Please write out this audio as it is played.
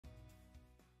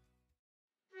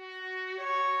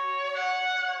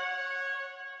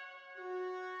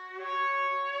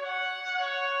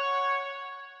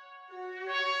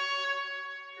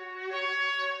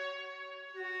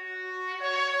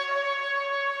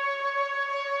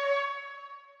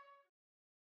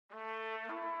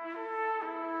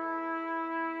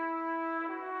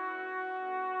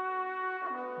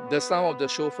The sound of the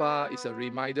shofar is a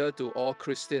reminder to all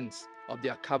Christians of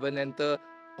their covenantal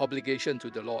obligation to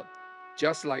the Lord,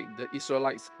 just like the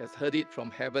Israelites has heard it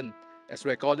from heaven, as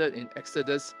recorded in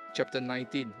Exodus chapter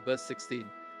 19, verse 16,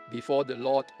 before the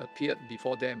Lord appeared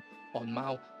before them on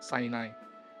Mount Sinai.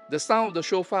 The sound of the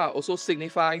shofar also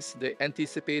signifies the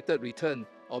anticipated return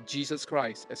of Jesus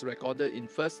Christ, as recorded in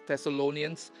 1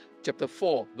 Thessalonians chapter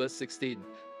 4, verse 16.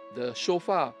 The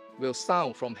shofar will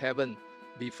sound from heaven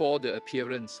before the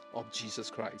appearance of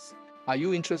Jesus Christ. Are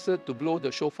you interested to blow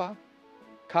the shofar?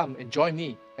 Come and join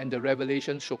me and the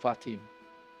Revelation Shofar team.